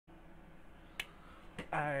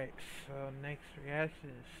Alright, so next reaction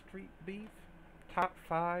is Street Beef, top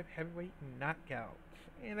 5 heavyweight knockouts.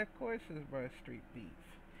 And of course it's by Street Beef.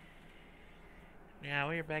 Now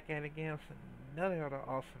we're back at it again with another other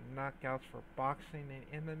awesome knockouts for boxing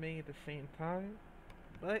and MMA at the same time.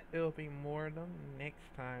 But it'll be more of them next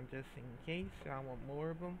time, just in case I want more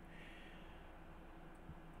of them.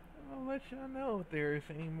 I'll let y'all know if there's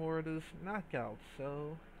any more of those knockouts.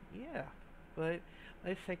 So yeah, but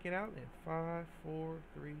let's check it out in 5, 4,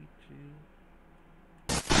 3, 2.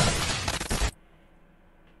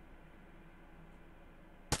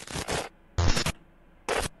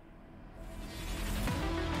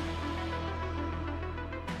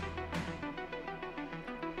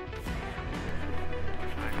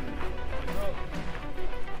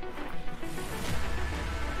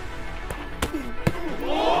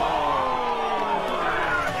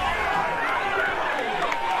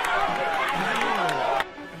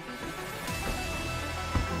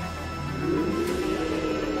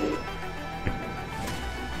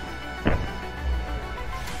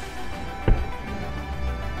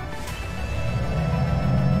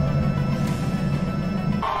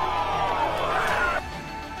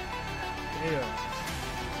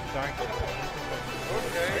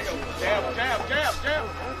 Jab, jab, jab, jab.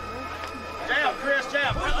 Jab, Chris,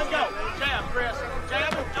 jab. Let's go. Jab, Chris.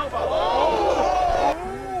 Jab, elbow. Oh!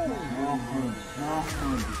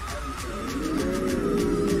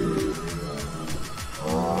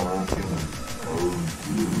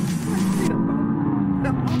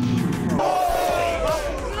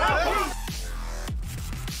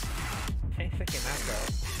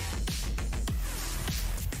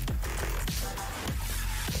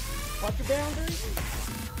 Watch your boundary.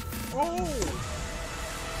 Oh!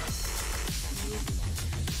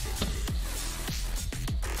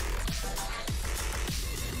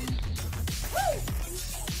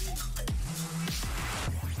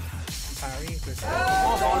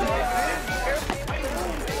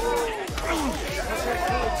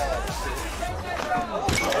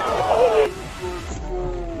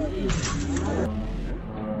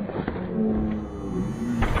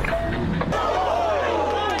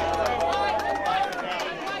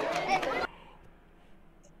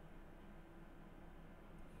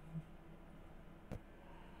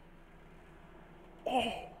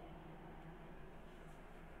 Oh!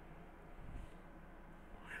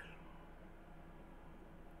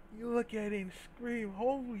 You look at him scream,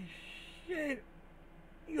 holy shit!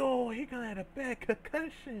 Yo, he gonna have a bad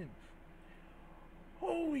concussions!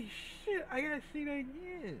 Holy shit, I gotta see that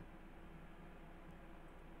again!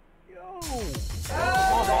 Yo!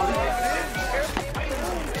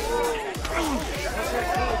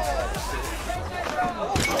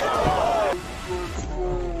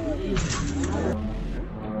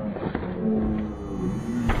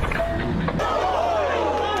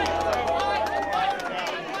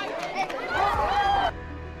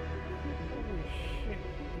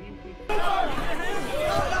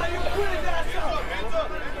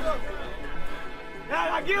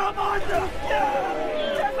 Get up on them!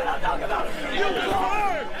 Yeah! That's what I'm talking about! You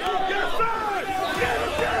hard! Get hard! Get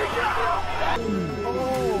him!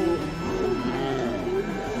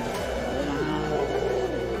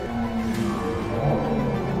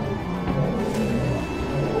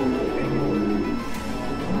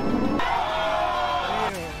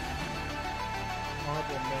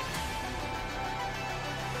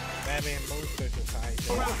 Batman Monster Society.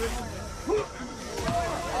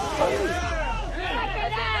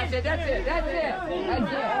 That's it.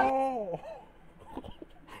 Oh!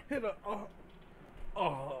 Hit a fuck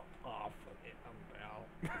it, I'm out.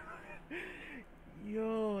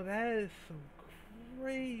 Yo, that is some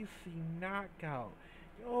crazy knockout.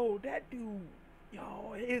 Yo, that dude,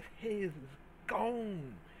 yo, his head is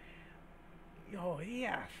gone. Yo, he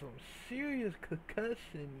has some serious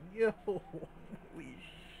concussion. Yo, holy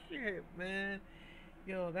shit, man.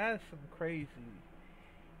 Yo, that's some crazy.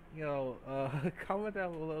 Yo, comment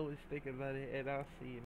down below what you think about it, and I'll see you.